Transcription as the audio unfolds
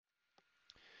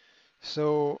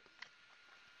So,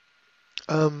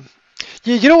 um,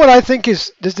 you know what I think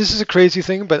is this? This is a crazy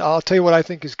thing, but I'll tell you what I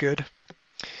think is good.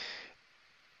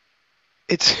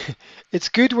 It's it's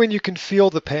good when you can feel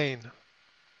the pain,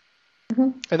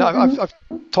 Mhm. and Mhm. I've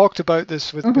talked about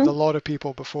this with a Mhm. lot of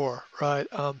people before, right?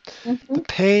 The Mhm.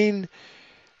 pain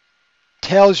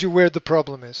tells you where the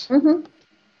problem is. Mhm.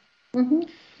 Mhm.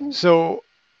 So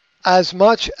as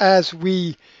much as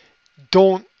we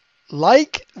don't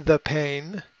like the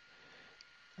pain,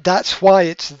 that's why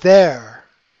it's there.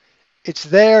 It's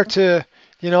there to,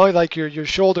 like your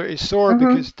shoulder is sore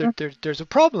because Mhm. there's a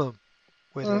problem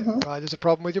with it, Mhm. right? There's a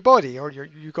problem with your body, or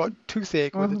you got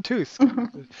toothache with a Mhm. tooth.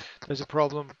 Mhm. There's a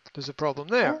problem. There's a problem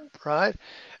there, Yeah. right?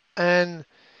 And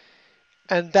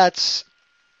and that's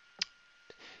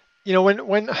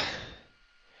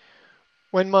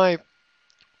when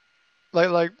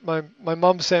my my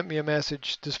mom sent me a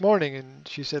message this morning and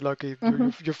she said, look,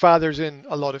 Mhm. your father's in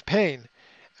a lot of pain,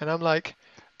 and I'm like,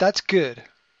 that's good.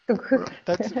 Good.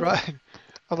 That's right.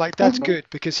 I'm like, that's Mhm. good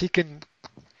because if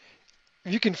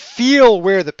you can feel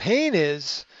where the pain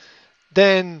is,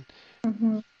 then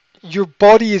Mhm. your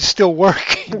body is still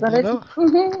working, Got it.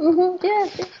 Mhm. Mhm.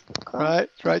 Yes. Yes. Of course. right?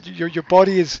 Right. Your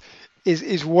body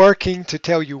is working to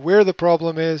tell you where the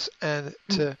problem is and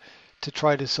to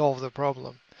try to solve the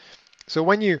problem. So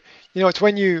it's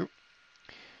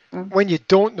Mhm. when you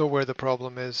don't know where the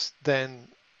problem is, then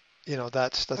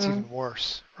that's Mhm. even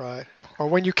worse, right? Or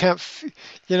when you can't,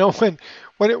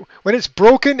 when it's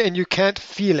broken and you can't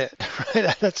feel it,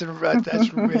 right?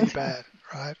 That's really bad,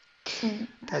 right? Mhm.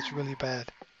 That's really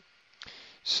bad.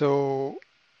 So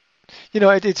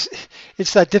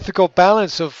it's that difficult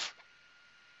balance of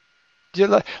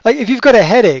like if you've got a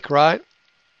headache, right?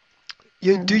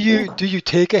 Do you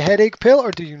take a headache pill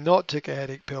or do you not take a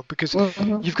headache pill? Because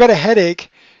Mhm. you've got a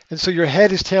headache, and so your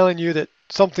head is telling you that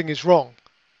something is wrong.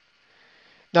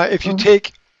 Now, Mhm. if you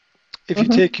Mhm.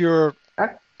 take your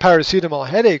Ah. paracetamol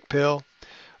headache pill,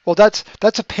 well, that's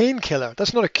a painkiller.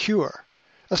 That's not a cure.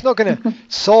 That's not going to Mhm.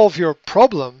 solve your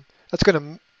problem. That's going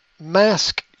to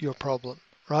mask your problem,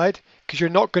 right? Because you're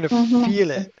not going to Mhm.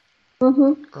 feel it,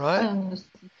 Mhm. I right?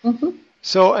 understand. Mhm.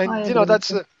 So, I and agree with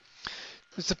you.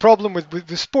 it's the problem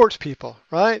with sports people,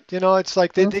 right? It's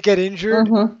like they get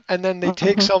injured Mhm. and then they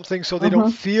take Mhm. something so they don't Mhm.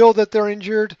 feel that they're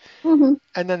injured, Mhm.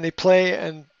 and then they play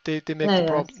and they make Yeah. the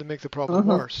problem Yes. they make the problem Mhm.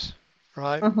 worse,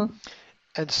 right? Mhm.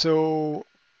 And so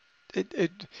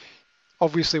it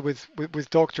obviously with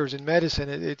doctors in medicine,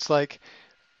 it's like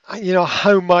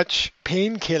how much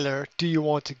painkiller do you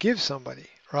want to give somebody,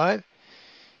 right?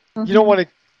 You don't Mhm. want to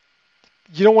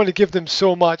you don't want to give them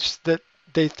so much that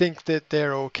they think that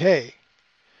they're okay,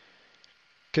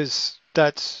 because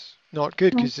that's not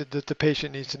good Mhm. because the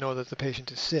patient needs to know that the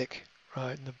patient is sick,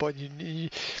 right? And the but you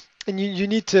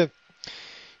need to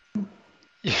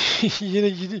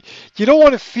you don't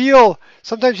want to feel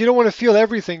sometimes you don't want to feel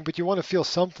everything, but you want to feel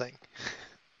something,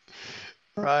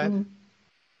 right? Mhm.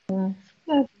 Yeah.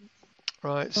 Yes.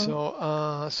 Right. Mhm.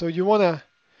 So you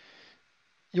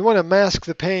want to mask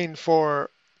the pain for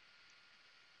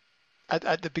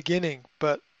at the beginning,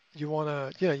 but you want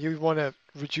to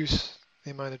reduce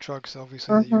the amount of drugs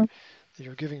obviously Mhm. that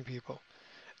you're giving people,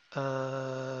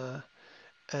 uh,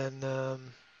 and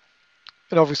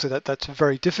and obviously that's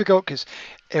very difficult because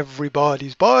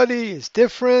everybody's body is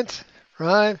different,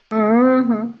 right?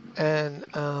 Mhm. And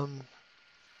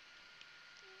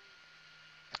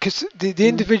because the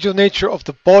individual nature of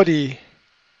the body,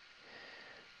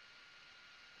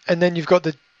 and then you've got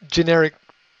the generic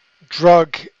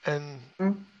drug, and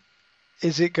Mhm.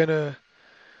 is it gonna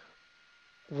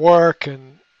work,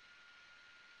 Mhm.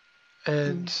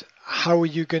 and how are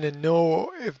you gonna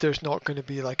know if there's not gonna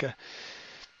be like a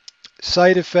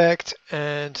side effect,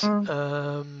 and Mhm.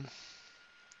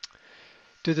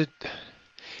 do the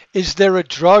is there a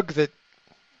drug that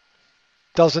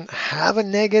doesn't have a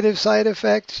negative side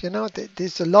effect?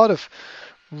 There's a lot of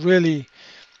really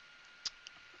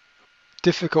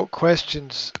difficult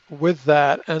questions with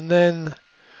that, and then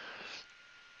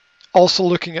also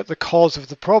looking at the cause of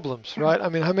the problems, right? I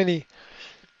mean,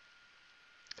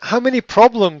 how many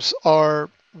problems are,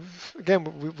 again,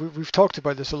 we've talked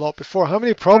about this a lot before, how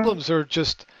many Mhm. problems are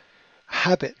just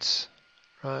habits,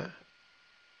 right?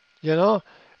 You know,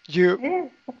 you,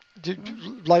 Yes. you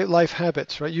life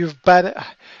habits, right? You have bad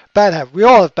habits. We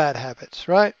all have bad habits,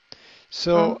 right?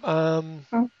 So, Mhm.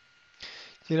 Mhm.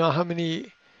 how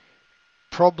many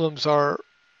problems are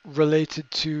related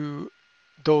to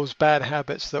those bad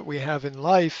habits that we have in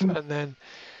life, and then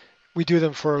we do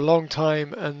them for a long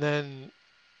time, and then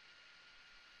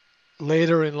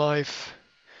later in life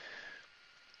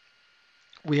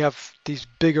we have these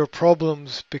bigger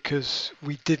problems because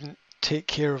we didn't take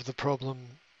care of the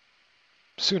problem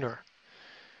sooner.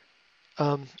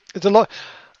 It's a lot.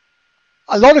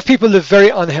 A lot of people live very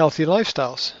unhealthy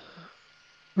lifestyles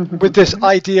with this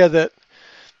idea that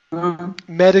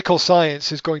medical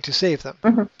science is going to save them,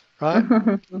 right?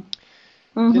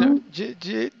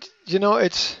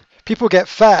 It's people get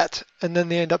fat and then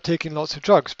they end up taking lots of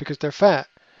drugs because they're fat.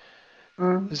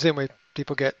 The same way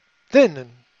people get thin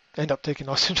and end up taking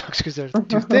lots of drugs because they're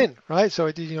too thin, right? So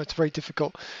it's a very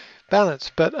difficult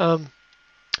balance. But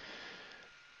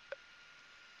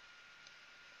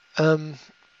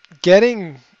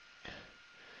getting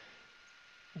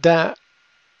that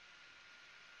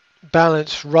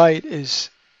balance right is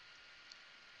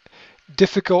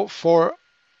difficult for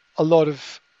a lot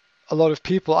of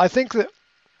people. I think that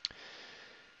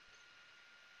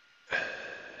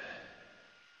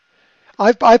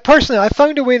I personally I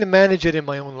found a way to manage it in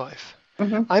my own life.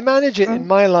 I manage it in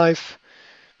my life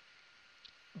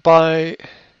by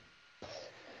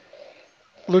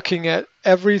looking at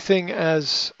everything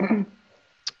as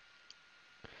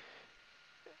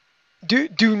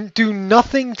do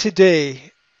nothing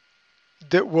today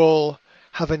that will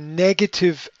have a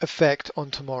negative effect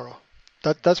on tomorrow.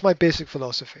 That's my basic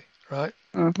philosophy, right?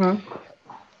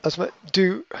 That's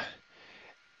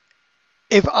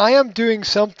if I am doing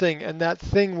something and that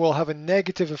thing will have a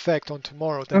negative effect on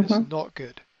tomorrow, then it's not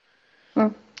good.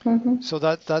 So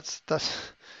that's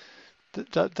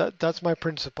my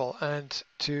principle, and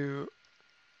to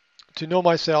know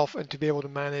myself and to be able to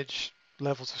manage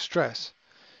levels of stress.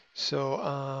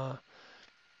 So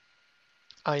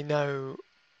I now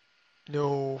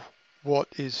know what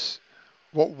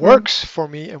works for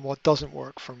me and what doesn't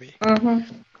work for me.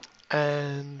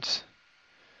 And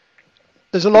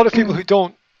there's a lot of people who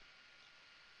don't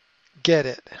get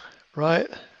it, right?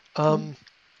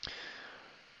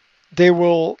 They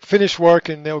will finish work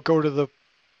and they'll go to the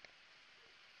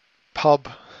pub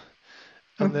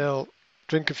and they'll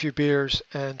drink a few beers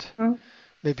and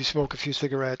maybe smoke a few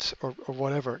cigarettes or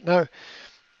whatever. Now,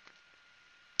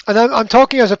 and I'm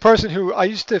talking as a person who I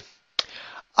used to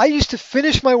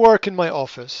finish my work in my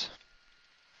office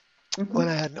when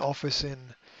I had an office in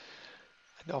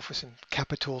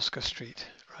Kapitolska Street,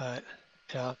 right?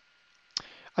 Yeah.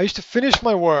 I used to finish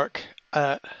my work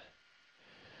at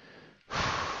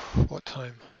what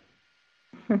time?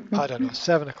 I don't know,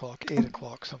 7 o'clock, 8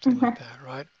 o'clock, something like that,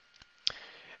 right?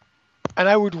 And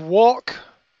I would walk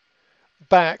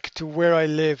back to where I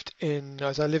lived in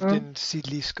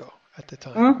Siedlisko at the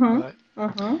time, right?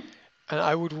 And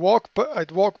I'd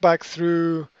walk back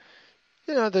through,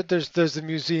 there's the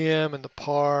museum and the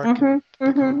park and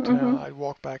the hotel. I'd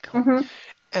walk back home.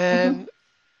 And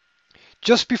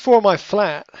just before my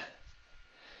flat,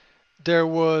 there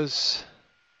was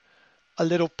a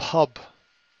little pub.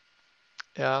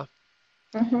 Yeah.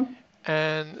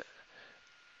 And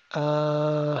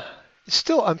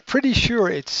I'm pretty sure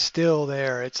it's still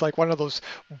there. It's like one of those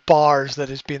bars that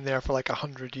has been there for like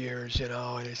 100 years, and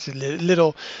it's a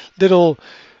little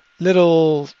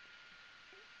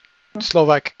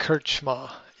Slovak Krčma,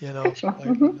 and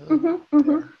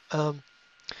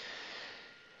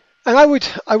I would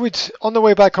on the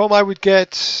way back home, I would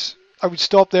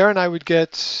stop there and I would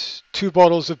get 2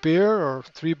 bottles of beer or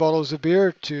 3 bottles of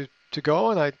beer to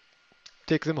go, and I'd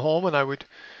take them home, and I don't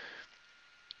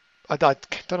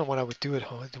know what I would do at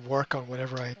home. I'd work on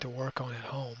whatever I had to work on at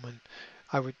home, and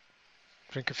I would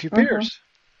drink a few beers.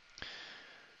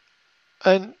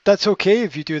 And that's okay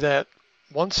if you do that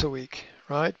once a week,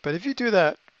 right? But if you do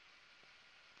that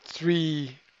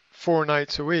 3-4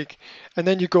 nights a week, and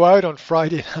then you go out on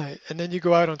Friday night, and then you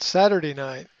go out on Saturday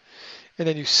night, and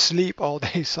then you sleep all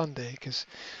day Sunday because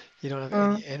you don't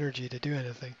have any energy to do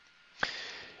anything.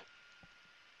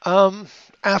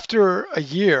 After a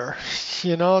year,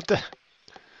 your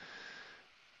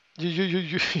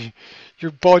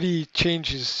body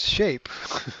changes shape,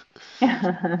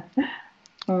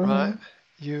 right?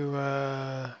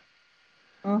 Your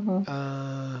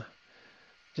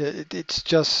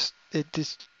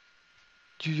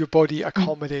body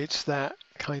accommodates that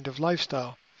kind of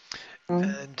lifestyle,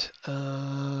 and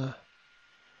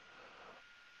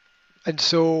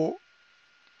so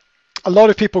a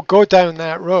lot of people go down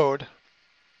that road,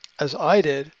 as I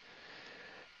did,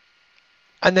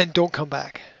 and then don't come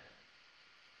back.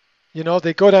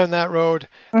 They go down that road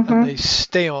and they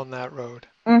stay on that road,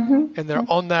 and they're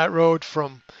on that road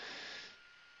from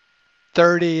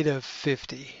 30 to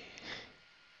 50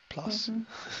 plus,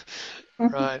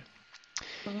 right?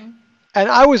 And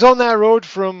I was on that road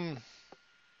from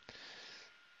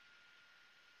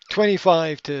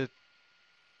 25 to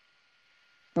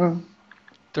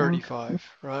 35,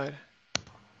 right?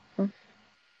 Mm.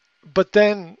 But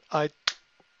then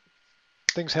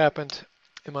things happened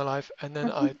in my life, and then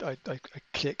Mhm. I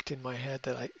clicked in my head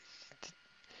that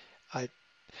I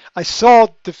I saw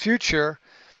the future,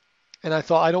 and I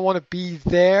thought I don't want to be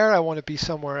there. I want to be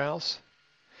somewhere else,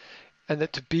 and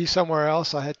that to be somewhere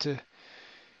else, I had to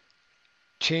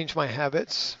change my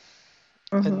habits,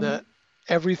 and Mhm. that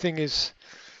everything is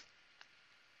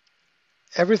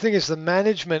everything is the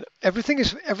management. Everything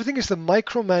is the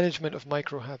micromanagement of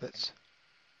micro habits.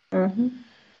 Mhm.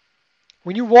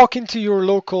 When you walk into your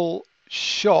local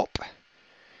shop,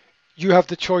 you have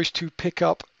the choice to pick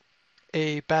up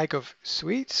a bag of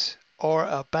sweets or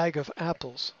a bag of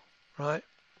apples, right?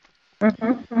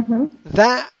 Mhm. Mhm.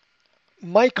 That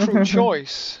micro Mhm.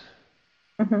 choice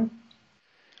Mhm.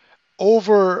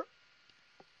 over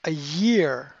a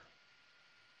year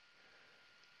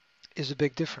is a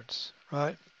big difference,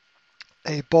 right?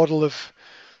 A bottle of,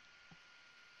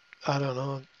 I don't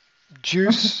know,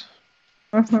 juice,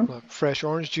 Mhm. like fresh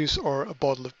orange juice, or a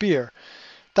bottle of beer.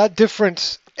 That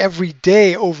difference every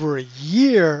day over a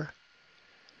year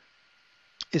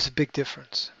is a big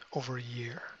difference over a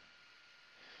year.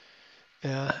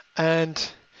 Yeah.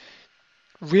 And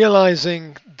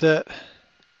realizing that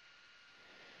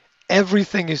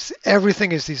everything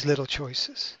is these little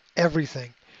choices.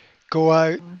 Everything. Go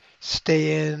out,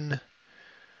 stay in,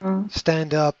 Mhm.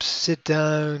 stand up, sit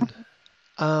down,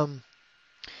 um,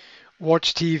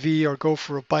 watch TV or go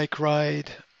for a bike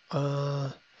ride.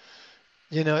 Uh,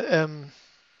 you know,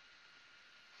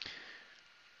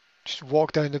 just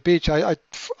walk down the beach. I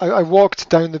walked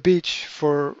down the beach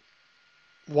for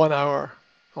 1 hour,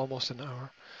 almost an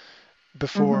hour,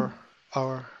 before Mhm.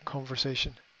 our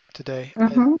conversation today.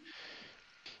 And Mhm.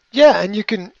 yeah, and you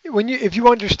can when you if you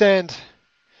understand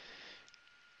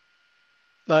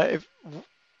if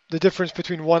the difference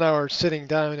between 1 hour sitting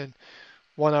down and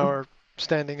 1 hour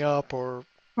standing up or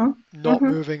Mhm. not Mhm.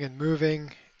 moving and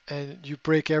moving, and you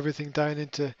break everything down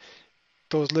into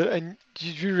those little, and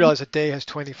you realize a day has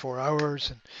 24 hours,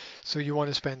 and so you want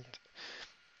to spend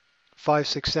 5,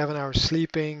 6, 7 hours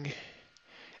sleeping,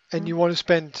 and you want to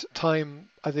spend time.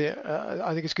 I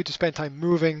think it's good to spend time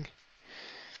moving.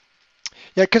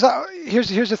 Yeah, because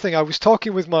here's the thing. I was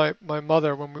talking with my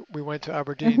mother when we went to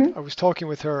Aberdeen. Mhm. I was talking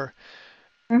with her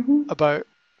Mhm. about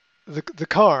the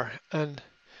car, and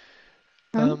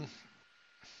Mhm. um,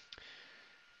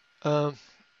 um,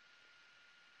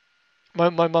 my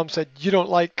mom said, "You don't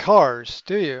like cars,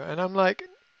 do you?" And I'm like,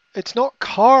 "It's not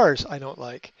cars I don't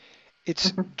like.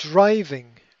 It's Mhm.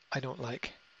 driving I don't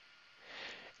like."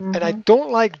 And I Mhm.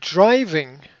 don't like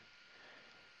driving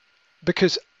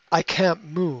because I can't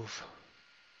move.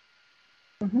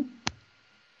 Mhm.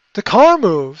 The car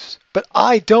moves, but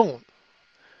I don't.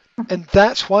 And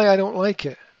that's why I don't like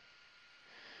it.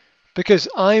 Because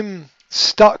I'm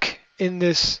stuck in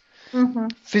this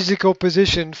Mhm. physical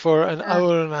position for an Yeah.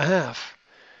 hour and a half.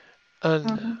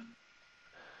 And Mhm.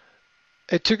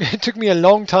 it took me a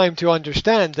long time to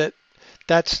understand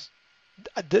that's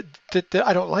that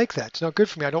I don't like that. It's not good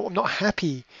for me. I'm not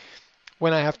happy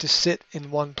when I have to sit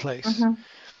in one place. Mhm.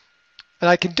 And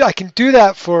I can do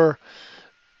that for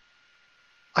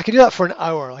an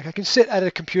hour. Like I can sit at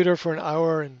a computer for an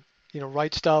hour and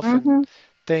write stuff and Mhm.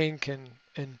 think and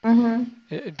Mhm.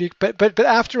 it be but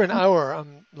after an hour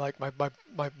I'm like my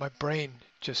brain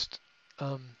just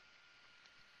um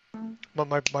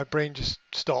my brain just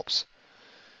stops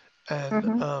and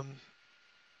Mhm.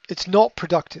 it's not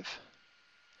productive.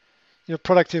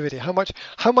 Productivity. How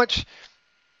much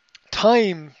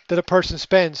time that a person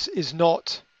spends is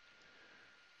not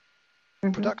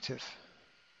Mhm. productive.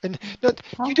 And not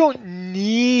you Oh. don't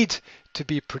need to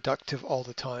be productive all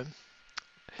the time,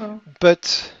 Mhm.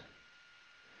 but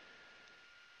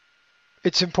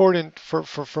it's important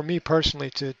for me personally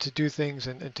to do things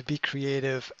and to be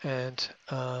creative and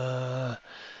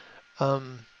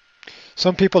um,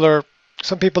 some people are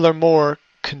some people are more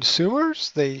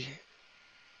consumers. They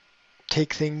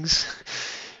take things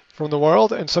from the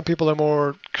world, and some people are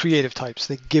more creative types.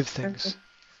 They give things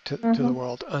to the Mhm.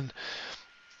 world, and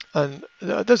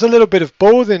there's a little bit of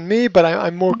both in me, but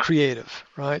I'm more creative,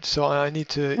 right? So I need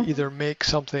to Mhm. either make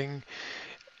something,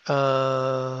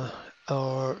 uh,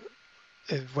 or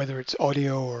whether it's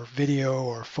audio or video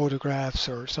or photographs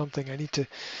or something.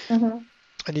 Mhm.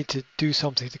 I need to do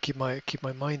something to keep my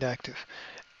mind active,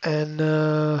 and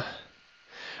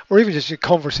or even just your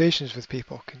conversations with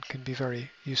people can be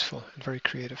very useful and very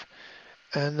creative.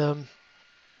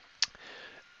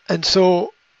 And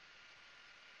so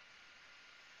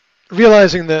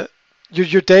realizing that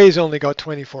your day's only got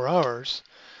 24 hours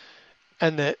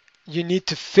and that you need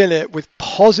to fill it with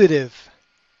positive.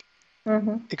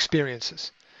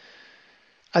 experiences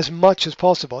as much as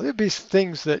possible. There'd be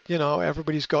things that,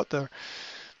 everybody's got their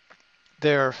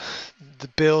the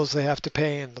bills they have to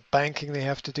pay and the banking they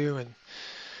have to do and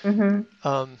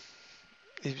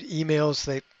emails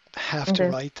they have to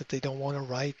write that they don't want to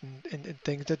write and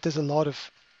things. That there's a lot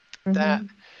of that.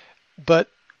 But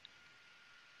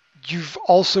you've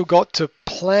also got to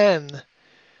plan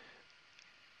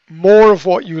more of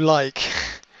what you like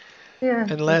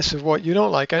and less of what you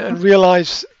don't like, and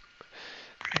realize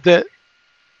that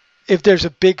if there's a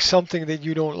big something that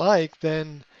you don't like,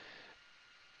 then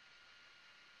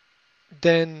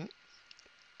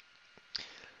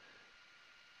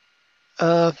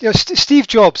Steve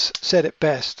Jobs said it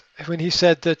best when he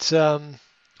said that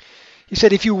he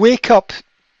said if you wake up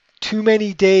too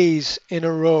many days in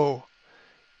a row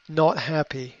not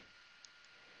happy,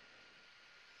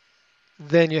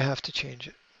 then you have to change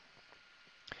it.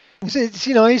 He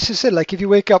just said, like, if you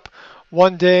wake up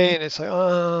one day and it's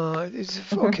like, it's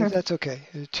okay, that's okay.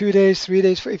 2 days, 3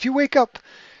 days. If you wake up,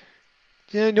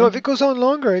 if it goes on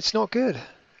longer, it's not good.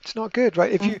 It's not good,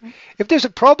 right? If there's a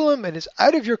problem and it's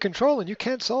out of your control and you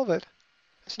can't solve it,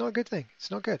 it's not a good thing. It's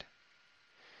not good.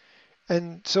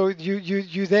 And so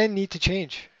you then need to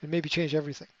change and maybe change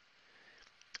everything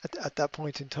at that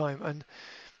point in time.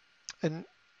 And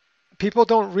people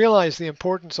don't realize the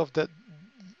importance of the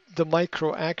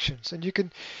micro actions. And you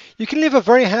can live a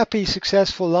very happy,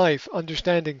 successful life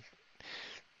understanding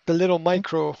the little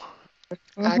micro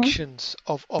actions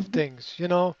of things.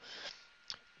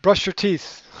 Brush your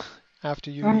teeth after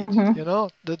you eat.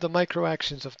 The micro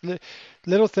actions of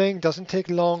little thing doesn't take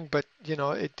long, but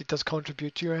it does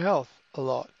contribute to your health a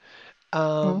lot.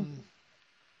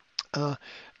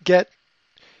 Get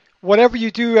whatever you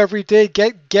do every day,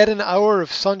 get an hour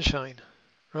of sunshine,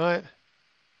 right?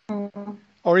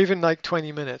 Or even like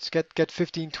 20 minutes. Get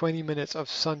 15, 20 minutes of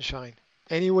sunshine.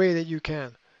 Any way that you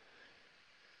can.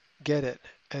 Get it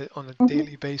on a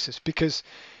daily basis, because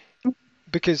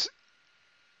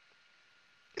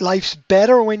life's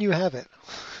better when you have it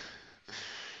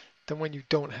than when you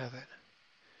don't have it.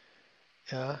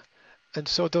 Yeah. And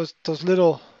so those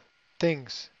little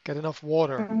things, get enough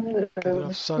water, get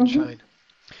enough sunshine,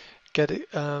 get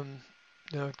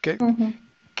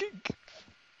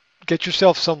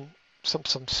yourself some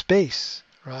space,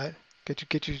 right?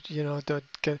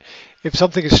 If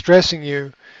something is stressing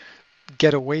you,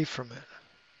 get away from it.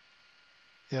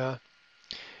 Yeah.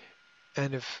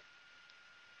 And if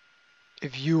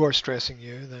you are stressing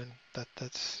you, then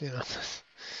that's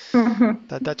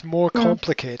that's more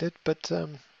complicated, but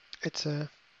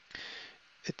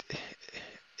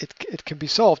it can be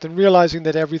solved, and realizing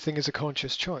that everything is a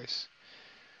conscious choice.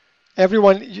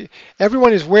 Everyone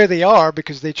is where they are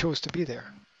because they chose to be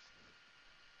there,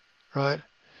 right?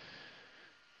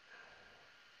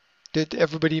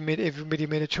 Everybody made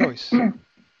a choice.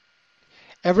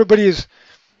 Everybody is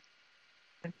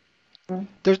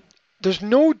there's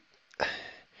no.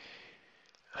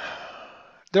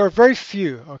 There are very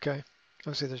few. Okay,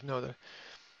 I'll say there's no.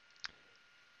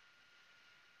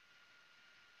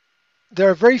 There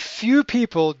are very few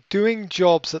people doing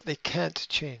jobs that they can't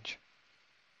change.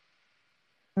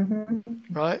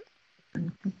 Right?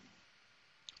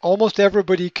 Almost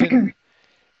everybody can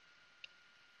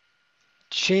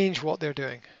change what they're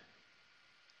doing.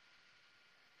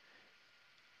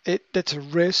 That's a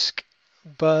risk,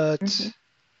 but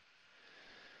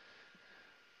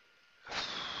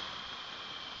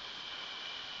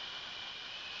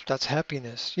that's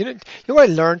happiness. You know what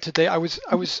I learned today? I was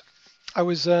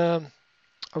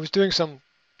doing some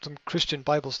Christian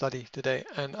Bible study today,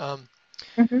 and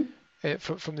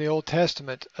from the Old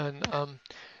Testament, and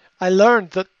I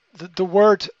learned that the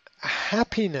word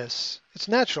happiness, it's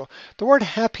natural. The word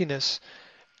happiness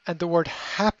and the word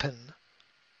happen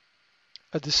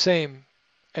are the same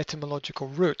etymological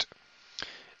root,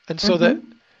 and so that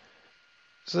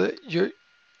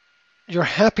your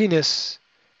happiness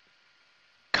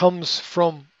comes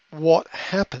from what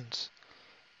happens,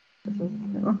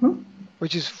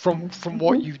 which is from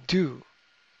what you do.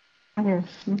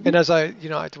 And as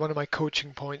one of my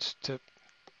coaching points to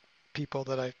people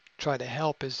that I try to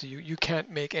help is you can't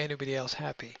make anybody else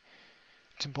happy.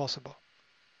 It's impossible.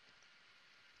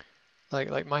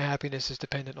 Like my happiness is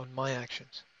dependent on my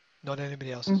actions, not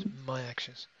anybody else's. My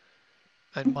actions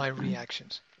and my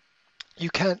reactions. You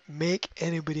can't make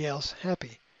anybody else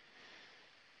happy.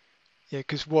 Yeah,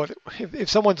 because if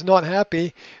someone's not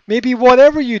happy, maybe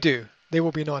whatever you do, they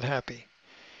will be not happy.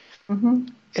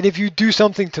 And if you do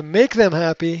something to make them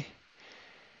happy,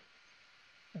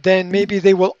 then maybe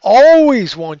they will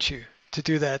always want you to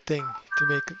do that thing to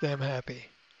make them happy.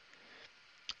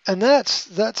 And that's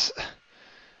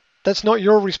not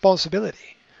your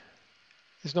responsibility.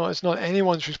 It's not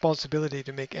anyone's responsibility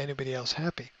to make anybody else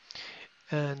happy.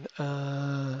 And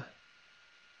um,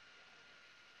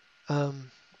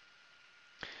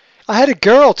 I had a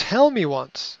girl tell me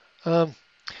once. I,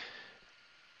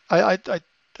 I, I,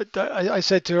 I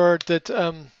said to her that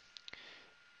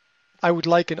I would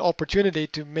like an opportunity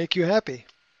to make you happy.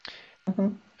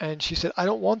 Mhm. And she said, I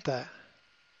don't want that.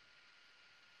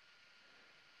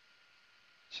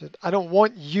 She said, I don't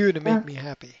want you to make me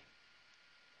happy.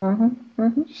 Mhm.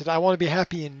 Mhm. She said, I want to be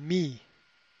happy in me.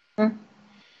 Mhm.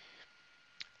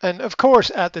 And of course,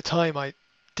 at the time, I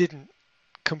didn't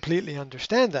completely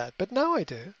understand that, but now I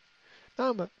do. Now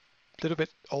I'm a little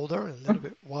bit older and a little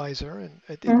bit wiser, and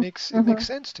it makes Mhm.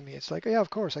 sense to me. It's like, yeah, of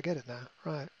course, I get it now.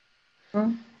 Right.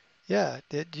 Mhm. Yeah,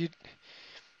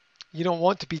 you don't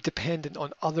want to be dependent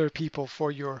on other people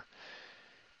for your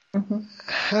Mhm.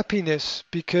 happiness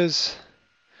because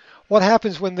what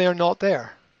happens when they're not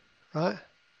there, right?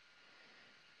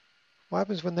 What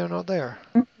happens when they're not there?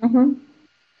 Mhm.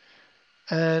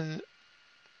 And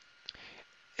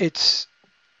it's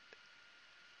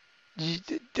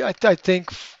I think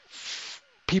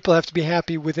people have to be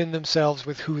happy within themselves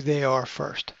with who they are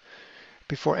first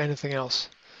before anything else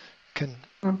can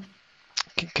Mhm.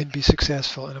 can be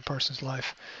successful in a person's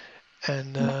life.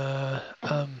 And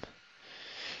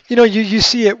you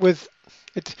see it with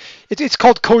it, it's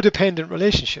called codependent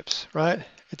relationships, right?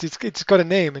 It's got a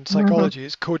name in Mhm. psychology.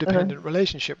 It's Mhm. codependent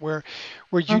relationship where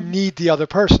you Mhm. need the other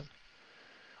person.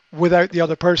 Without the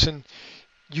other person,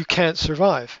 you can't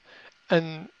survive,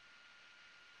 and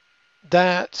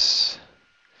that's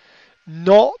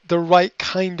not the right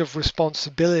kind of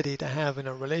responsibility to have in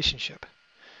a relationship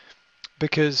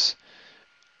because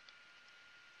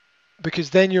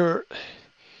then you're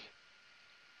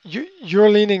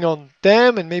leaning on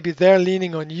them and maybe they're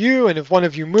leaning on you, and if one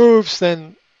of you moves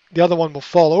then the other one will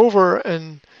fall over,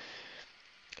 and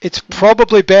it's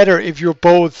probably better if you're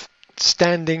both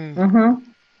standing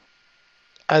Mhm.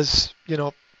 as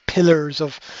pillars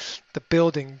of the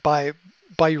building by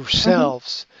Mhm.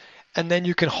 yourselves, and then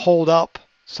you can hold up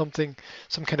some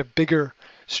kind of bigger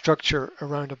structure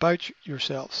around about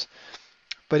yourselves.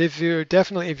 But if you're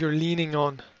leaning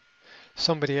on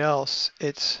somebody else,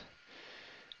 it's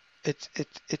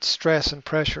stress and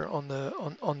pressure on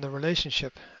the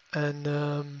relationship, and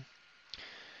um,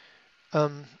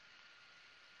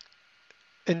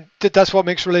 that's what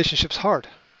makes relationships hard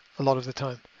a lot of the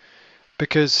time,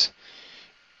 because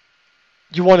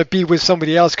you want to be with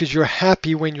somebody else because you're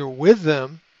happy when you're with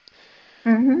them,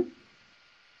 Mhm.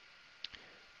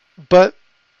 but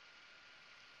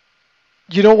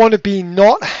you don't want to be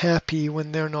not happy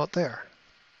when they're not there,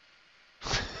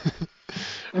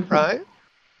 Mhm. right?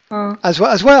 Mhm. As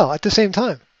well at the same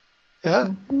time, yeah.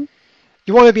 Mhm.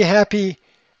 You want to be happy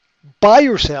by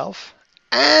yourself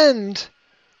and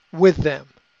with them,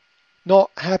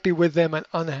 not happy with them and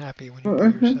unhappy when you're by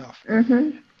Mhm. yourself.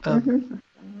 Mhm. Um, Mhm.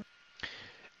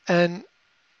 and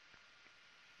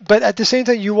but at the same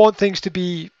time, you want things to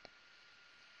be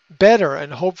better,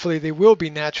 and hopefully they will be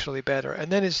naturally better.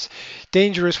 And then it's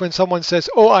dangerous when someone says,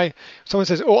 "Oh,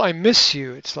 I miss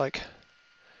you." It's like,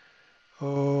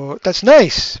 "Oh, that's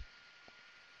nice,"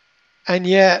 and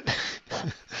yet,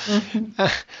 Mhm.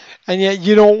 and yet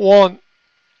you don't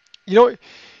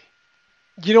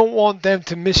you don't want them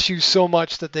to miss you so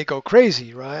much that they go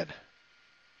crazy, right?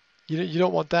 You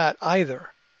don't want that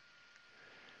either,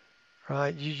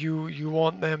 right? You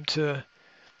want them to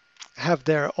have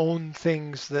their own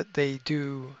things that they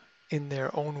do in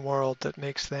their own world that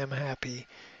makes them happy,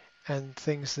 and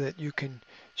things that you can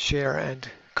share and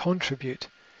contribute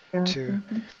Yeah. to.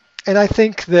 Mhm. And I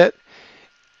think that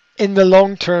in the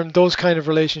long term, those kind of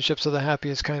relationships are the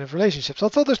happiest kind of relationships.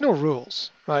 Although there's no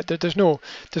rules, right? There's no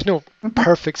Mhm.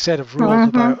 perfect set of rules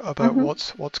about Mhm. about Mhm.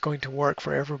 what's going to work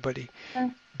for everybody. Yeah.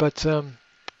 But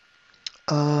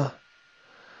uh,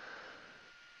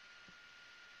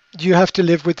 you have to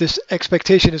live with this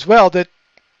expectation as well that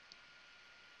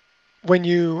when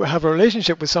you have a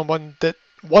relationship with someone, that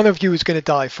one of you is going to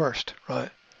die first, right?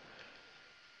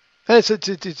 And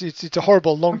it's a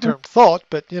horrible Mhm. long-term thought,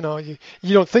 but you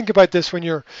don't think about this when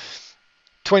you're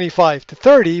 25 to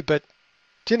 30, but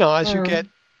as you get Mhm.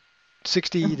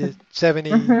 60 to Mhm.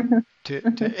 70 Mhm.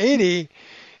 to 80,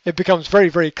 it becomes very,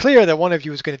 very clear that one of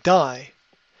you is going to die.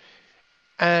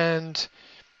 And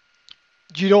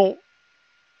you don't,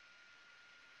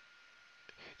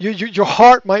 your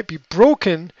heart might be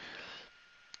broken,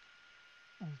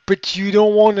 but you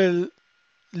don't want to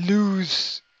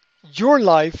lose your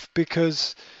life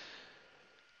because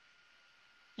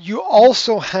you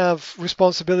also have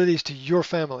responsibilities to your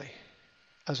family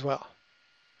as well,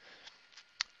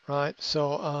 right?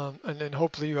 So, and then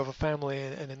hopefully you have a family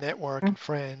and a network and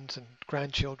friends and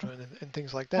grandchildren and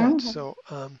things like that. Mhm. So,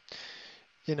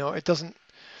 it doesn't.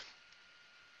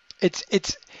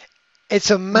 It's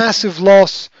a massive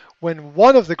loss when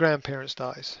one of the grandparents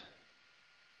dies.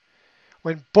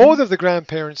 When both of the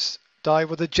grandparents die,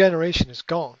 well, the generation is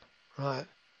gone, right?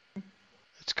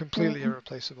 It's completely Mhm.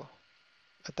 irreplaceable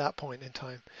at that point in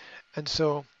time, and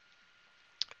so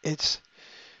it's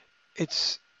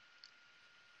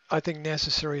I think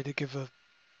necessary to give a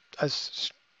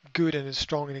as good and as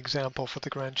strong an example for the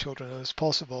grandchildren as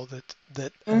possible that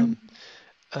Mhm.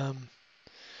 um,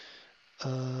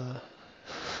 uh,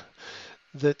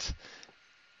 that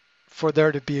for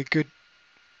there to be a good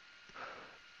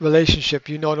relationship,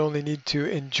 you not only need to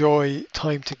enjoy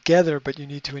time together, but you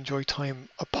need to enjoy time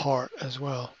apart as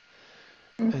well,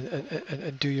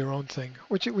 and do your own thing,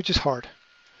 which is hard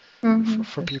Mhm.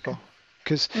 for That's people, good.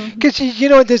 because Mhm. because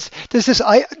there's this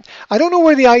I don't know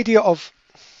where the idea of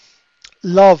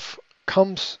love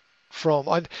comes from.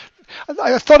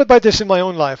 I thought about this in my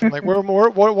own life. I'm like, Mhm.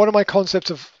 what are my concepts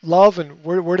of love, and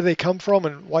where do they come from,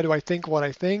 and why do I think what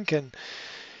I think, and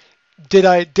did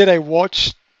I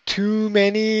watch too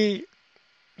many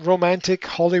romantic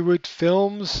Hollywood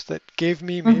films that gave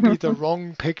me maybe the Mhm.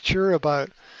 wrong picture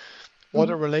about what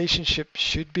a relationship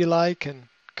should be like and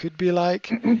could be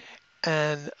like. Mhm.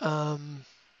 And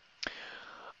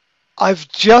I've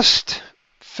just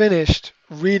finished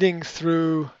reading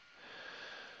through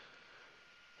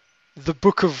the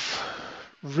book of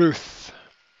Ruth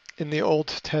in the Old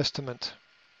Testament.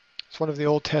 It's one of the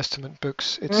Old Testament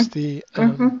books. It's the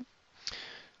Mhm.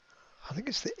 I think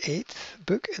it's the eighth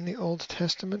book in the Old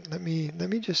Testament. Let me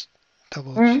just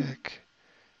double Mhm. check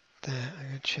that. I'm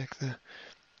gonna check the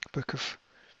book of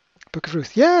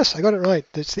Ruth. Yes, I got it right.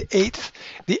 It's the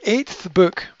eighth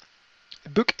book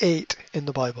 8 in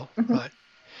the Bible. Mhm. Right.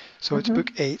 So it's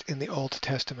book Mhm. 8 in the Old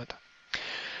Testament.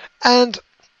 And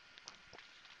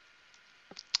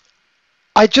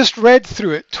I just read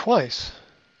through it twice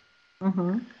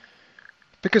Mhm.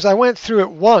 because I went through it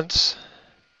once,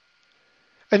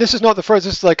 and this is not the first.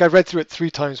 This is like I read through it 3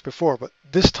 times before, but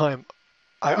this time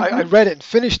I Mhm. read it and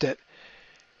finished it,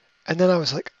 and then I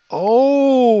was like,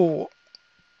 oh,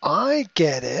 I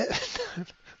get it.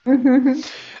 Mhm.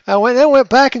 I went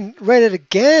back and read it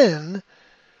again,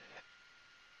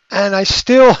 and I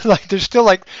still like there's still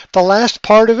like the last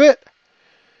part of it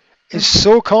is Mhm.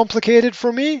 so complicated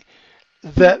for me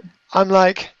that I'm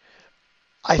like,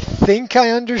 I think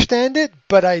I understand it,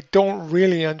 but I don't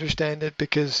really understand it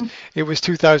because it was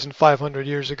 2,500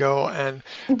 years ago and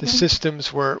the Mhm.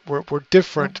 systems were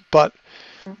different. But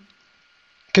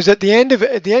because at the end of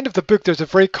the book, there's a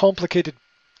very complicated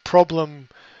problem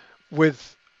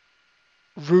with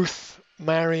Ruth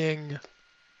marrying. Oh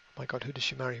my God, who does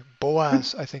she marry?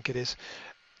 Boaz, I think it is,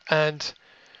 and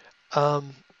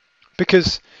um,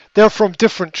 because they're from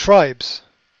different tribes,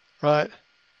 right?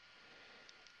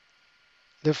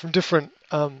 They're from different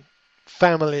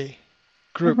family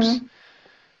groups,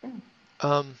 Mhm.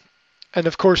 um, and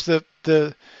of course the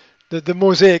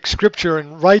Mosaic scripture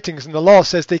and writings and the law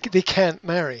says they can't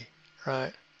marry,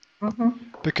 right?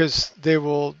 Mhm. Because they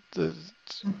will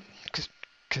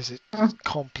because it's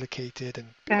complicated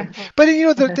and Careful. but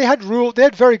they had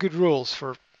very good rules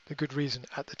for a good reason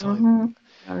at the time, Mhm.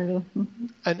 Really. Mhm.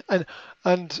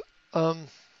 and um,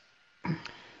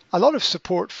 a lot of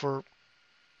support for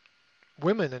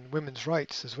women and women's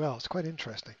rights as well. It's quite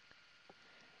interesting.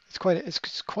 It's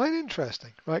quite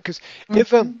interesting, right? Because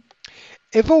if um Mhm.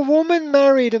 if a woman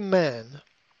married a man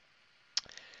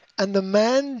and the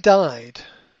man died,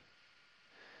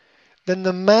 then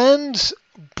the man's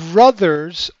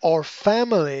brothers or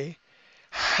family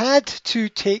had to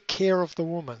take care of the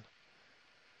woman.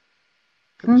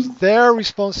 It was Mhm. their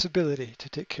responsibility to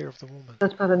take care of the woman.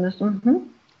 That's what it is. Mhm.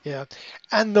 Yeah.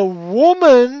 And the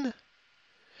woman,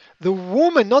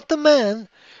 not the man,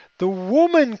 the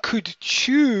woman could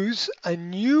choose a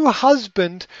new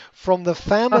husband from the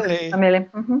Of the family. family.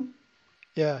 Mhm.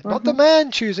 Yeah, not the Mhm.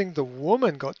 man choosing, the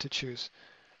woman got to choose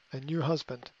a new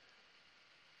husband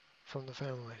from the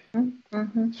family. Mhm.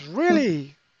 It's Mhm.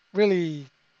 really,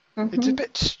 it's a Mhm.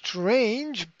 bit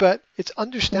strange, but it's Mhm.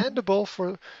 understandable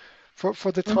for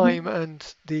the time Mhm.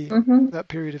 and the Mhm. that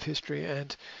period of history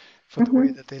and for the way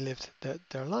Mhm. that they lived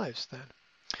their lives then.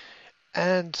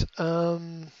 And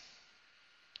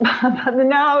But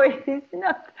now it is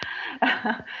not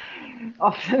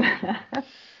often.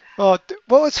 well,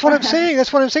 that's what I'm saying.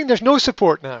 That's what I'm saying. There's no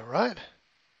support now, right?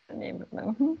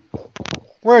 Mhm.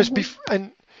 Whereas Mhm.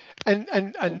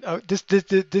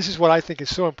 This is what I think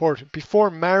is so important. Before,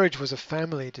 marriage was a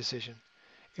family decision.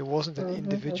 It wasn't an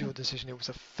individual Mhm. decision. It was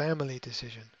a family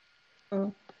decision,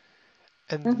 Mhm.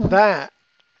 and Mhm. that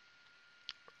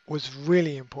was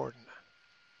really important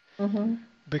Mhm.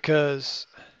 because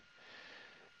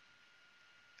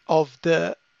of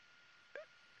the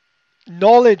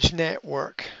knowledge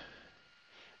network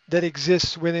that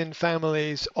exists within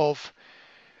families of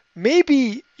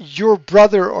maybe your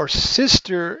brother or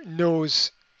sister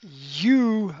knows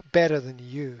you better than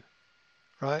you,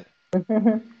 right?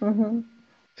 Mhm. Mhm.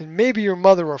 And maybe your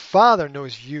mother or father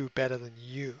knows you better than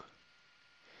you.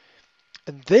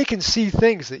 And they can see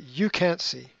things that you can't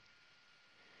see.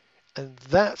 And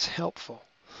that's helpful,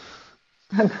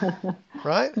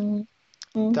 right? Mhm.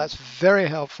 Mhm. That's very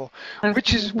helpful.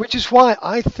 Which is Mhm. which is why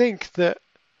I think that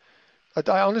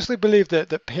I honestly believe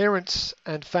that parents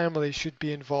and family should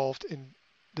be involved in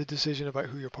the decision about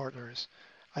who your partner is.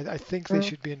 I think they Mhm.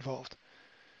 should be involved.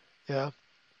 Yeah.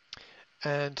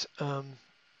 And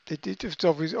it's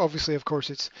obviously, of course,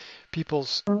 it's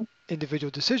people's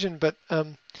individual decision, but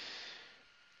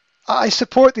I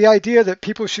support the idea that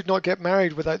people should not get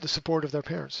married without the support of their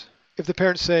parents. If the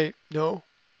parents say no,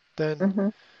 then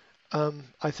Mhm.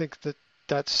 I think that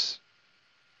that's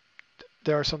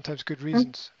there are sometimes good Mhm.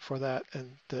 reasons for that,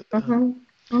 and that Mhm.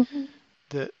 Mhm.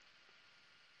 that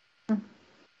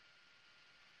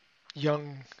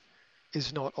young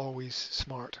is not always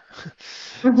smart.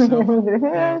 so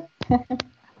yeah,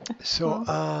 Mhm.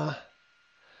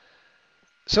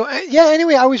 so yeah.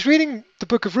 Anyway, I was reading the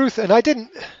Book of Ruth, and I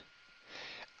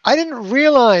didn't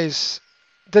realize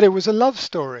that it was a love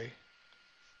story.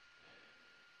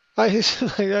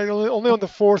 Only on the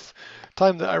fourth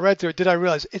time that I read through it did I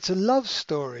realize it's a love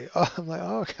story. Oh, I'm like,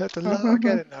 oh, I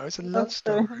get Mhm. it now. It's a love Love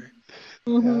story. story.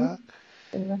 Yeah, Mhm.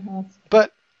 In the house.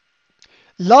 but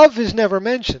love is never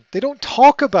mentioned. They don't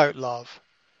talk about love,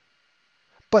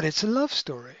 but it's a love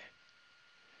story.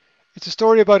 It's a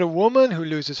story about a woman who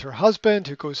loses her husband,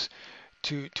 who goes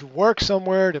to work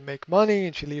somewhere to make money,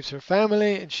 and she leaves her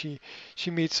family, and she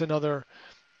meets another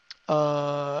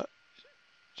uh,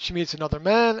 she meets another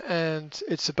man, and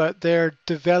it's about their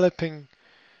developing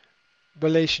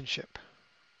relationship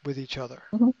with each other.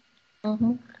 Mhm.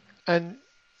 Mhm. And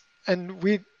and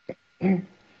we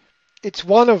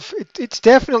it's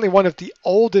definitely one of the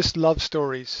oldest love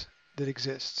stories that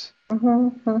exists.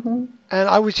 Mhm. Mhm. And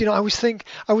I was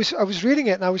reading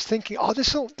it and I was thinking, oh,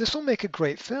 this will make a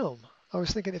great film. I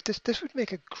was thinking if this would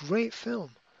make a great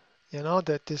film,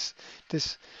 that this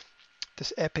this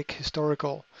epic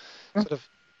historical sort of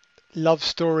love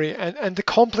story, and the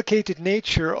complicated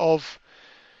nature of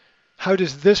how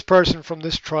does this person from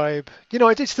this tribe,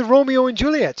 it's the Romeo and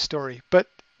Juliet story, but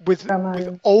with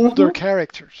Roman. older Mhm.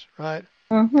 characters, right?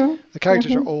 Mhm. The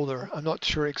characters are Mhm. older. I'm not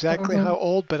sure exactly how Mhm.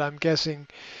 old, but I'm guessing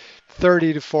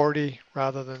 30 to 40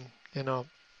 rather than,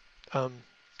 um,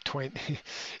 20,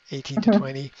 18 to Mhm.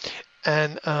 20.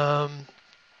 And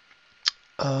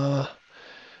uh,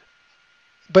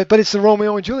 but it's the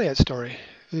Romeo and Juliet story.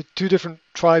 The two different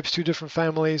tribes, two different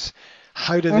families.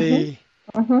 How do Mhm. they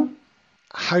Mhm.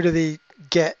 how do they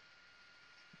get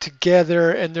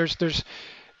together? And there's the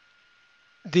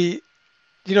the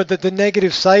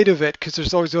negative side of it, because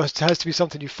there's always has to be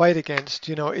something you fight against.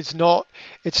 It's not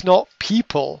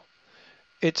people.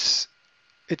 It's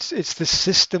it's the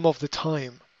system of the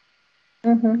time,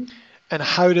 Mhm. and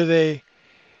how do they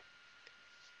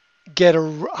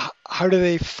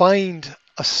find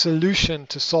a solution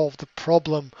to solve the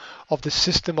problem of the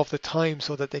system of the time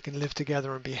so that they can live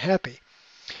together and be happy.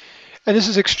 And this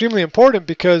is extremely important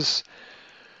because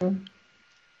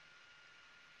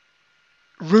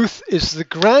Ruth is the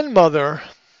grandmother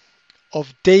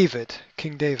of David,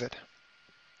 King David.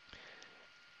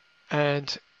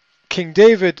 And King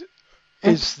David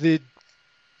is the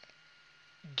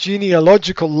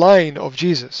genealogical line of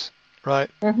Jesus, right?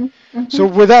 Mhm. So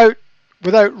Mhm. without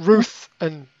Ruth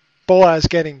and Boaz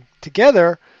getting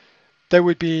together, there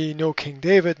would be no King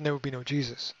David and there would be no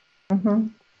Jesus. Mhm.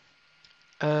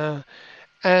 Uh,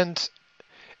 and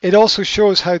it also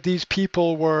shows how these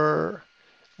people were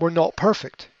not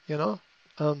perfect,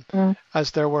 um, Mhm.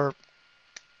 as there were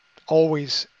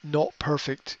always not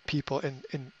perfect people in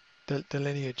the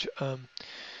lineage.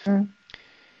 Mhm.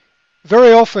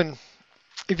 Very often,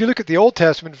 if you look at the Old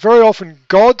Testament, very often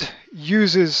God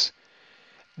uses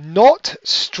not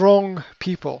strong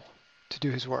people to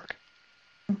do his work.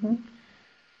 Mhm.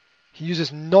 He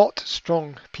uses not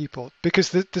strong people because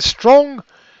the strong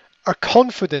are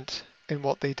confident in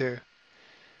what they do,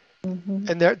 Mhm.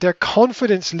 and their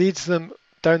confidence leads them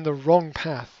down the wrong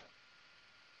path.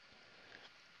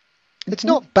 it's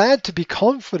Mhm. not bad to be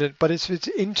confident, but it's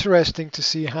interesting to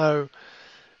see how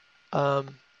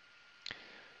um,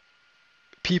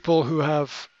 people who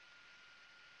have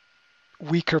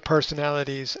weaker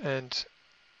personalities and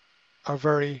are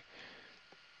very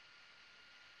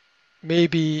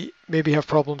maybe have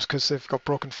problems because they've got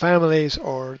broken families,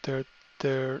 or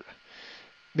they're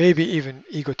maybe even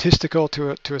egotistical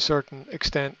to a certain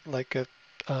extent, like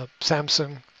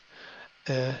Samson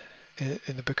uh,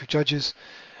 in the Book of Judges.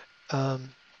 Um,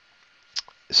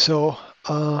 so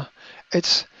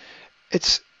it's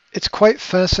it's it's quite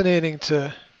fascinating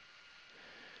to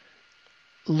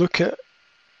look at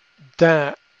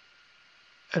that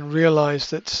and realize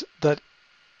that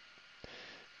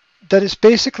it's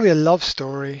basically a love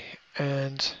story,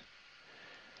 and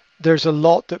there's a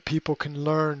lot that people can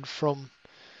learn from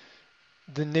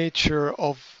the nature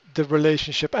of the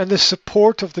relationship and the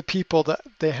support of the people that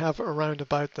they have around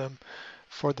about them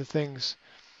for the things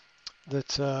that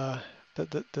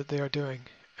that they are doing.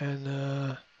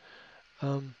 And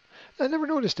um, I never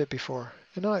noticed it before.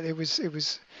 You know,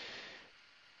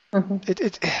 Mhm. it,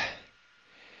 it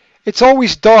it's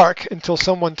always dark until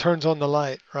someone turns on the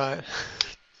light, right?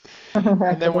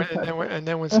 And That's a then when good and point. then when, and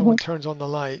then when someone Mhm. turns on the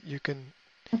light, you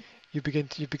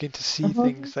begin to see Mhm.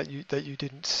 things that you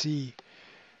didn't see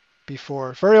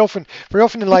before. Very often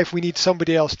in life, we need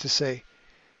somebody else to say,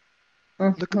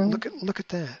 Mhm. look at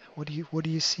that. What do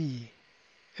you see?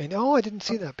 And oh, I didn't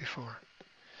see that before.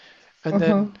 And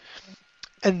then Mhm.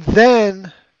 and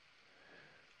then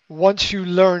once you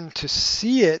learn to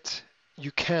see it,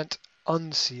 you can't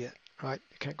unsee it, right?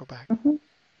 You can't go back. Mhm.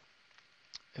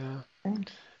 Yeah. Okay.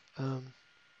 Um,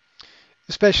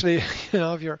 Especially,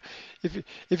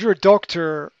 if you're a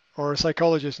doctor or a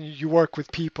psychologist and you work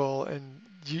with people and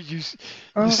you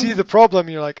see the Mhm. problem,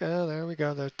 you're like, oh, there we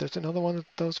go. There's another one of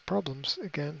those problems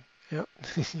again. Yeah.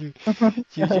 you, Mhm.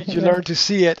 you learn to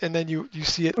see it, and then you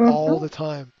see it all Mhm. the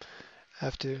time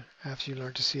after you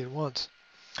learn to see it once.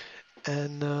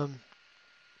 And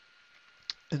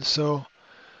and so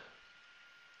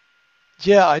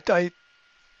yeah, I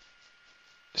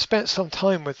spent some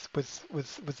time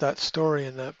with that story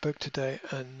in that book today,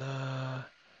 and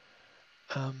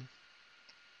um,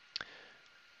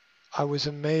 I was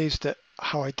amazed at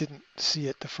how I didn't see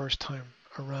it the first time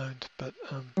around. But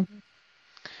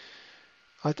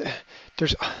I,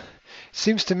 there's it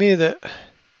seems to me that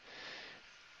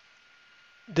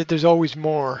there's always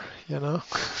more. You know,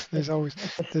 there's always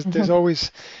Mhm.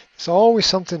 there's always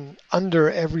something under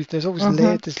every.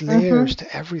 Mhm. There's layers Mhm.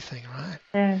 to everything, right?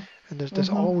 Yes. And there's Mhm.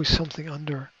 always something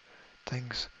under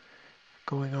things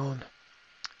going on.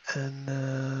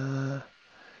 And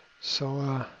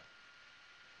so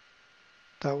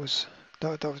that was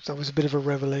that was a bit of a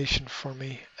revelation for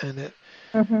me, and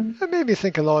Mhm. it made me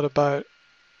think a lot about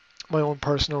my own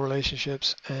personal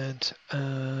relationships and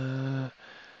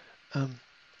um,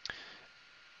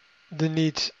 the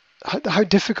need, how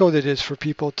difficult it is for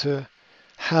people to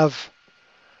have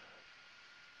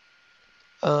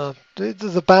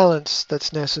the balance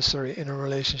that's necessary in a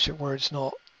relationship where it's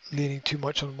not leaning too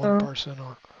much on one Mhm. person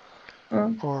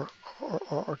Mhm. or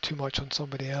or too much on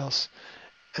somebody else,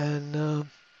 and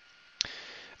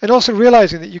and also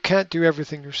realizing that you can't do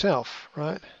everything yourself,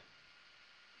 right?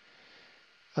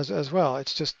 As well,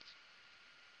 it's just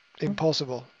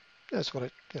impossible. That's what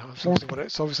Yeah.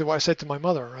 it's obviously what I said to my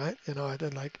mother, right? I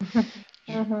did like,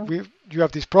 you, Mhm. you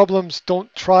have these problems.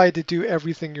 Don't try to do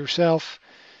everything yourself.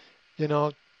 You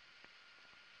know,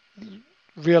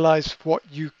 realize what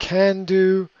you can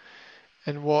do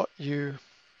and what you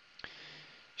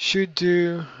should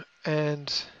do,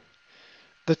 and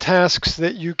the tasks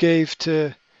that you gave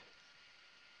to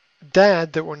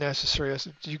Dad that were necessary. I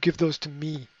said, you give those to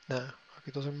me now.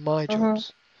 Okay, those are my Mhm.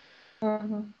 jobs,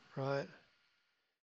 Mhm. right?